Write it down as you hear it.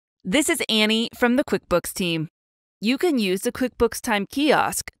This is Annie from the QuickBooks team. You can use the QuickBooks Time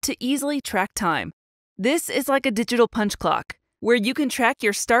Kiosk to easily track time. This is like a digital punch clock, where you can track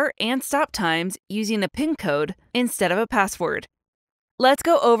your start and stop times using a PIN code instead of a password. Let's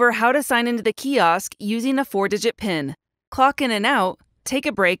go over how to sign into the kiosk using a 4-digit PIN, clock in and out, take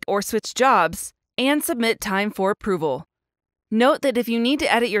a break or switch jobs, and submit time for approval. Note that if you need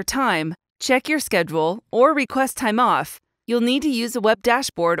to edit your time, check your schedule, or request time off, you'll need to use the web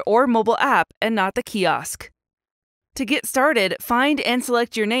dashboard or mobile app and not the kiosk. To get started, find and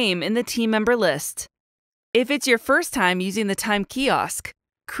select your name in the team member list. If it's your first time using the Time Kiosk,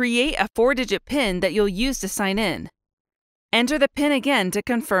 create a 4-digit PIN that you'll use to sign in. Enter the PIN again to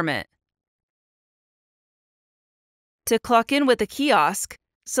confirm it. To clock in with the kiosk,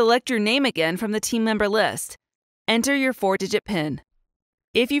 select your name again from the team member list. Enter your 4-digit PIN.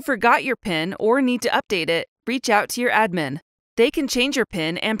 If you forgot your PIN or need to update it, reach out to your admin. They can change your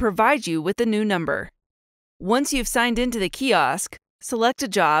PIN and provide you with a new number. Once you've signed into the kiosk, select a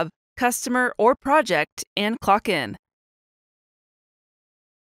job, customer, or project and clock in.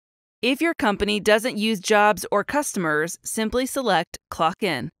 If your company doesn't use jobs or customers, simply select Clock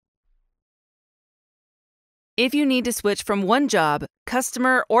In. If you need to switch from one job,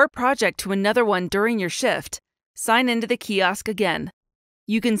 customer, or project to another one during your shift, sign into the kiosk again.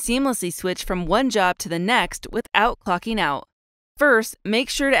 You can seamlessly switch from one job to the next without clocking out. First, make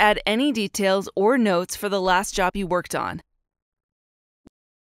sure to add any details or notes for the last job you worked on.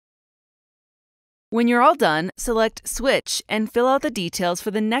 When you're all done, select Switch and fill out the details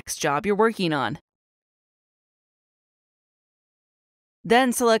for the next job you're working on.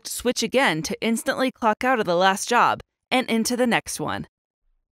 Then select Switch again to instantly clock out of the last job and into the next one.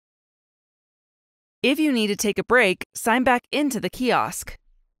 If you need to take a break, sign back into the kiosk.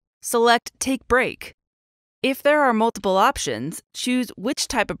 Select Take Break. If there are multiple options, choose which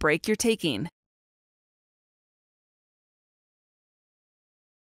type of break you're taking.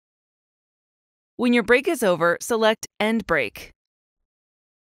 When your break is over, select End Break.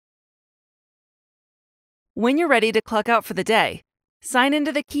 When you're ready to clock out for the day, sign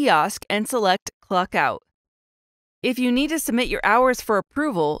into the kiosk and select Clock Out. If you need to submit your hours for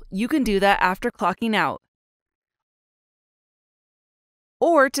approval, you can do that after clocking out.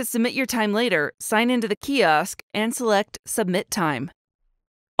 Or to submit your time later, sign into the kiosk and select Submit Time.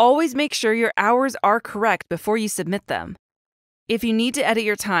 Always make sure your hours are correct before you submit them. If you need to edit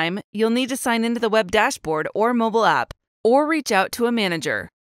your time, you'll need to sign into the web dashboard or mobile app, or reach out to a manager.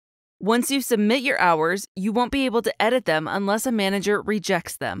 Once you submit your hours, you won't be able to edit them unless a manager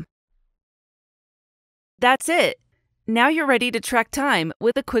rejects them. That's it! Now you're ready to track time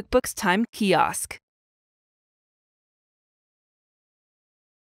with the QuickBooks Time Kiosk.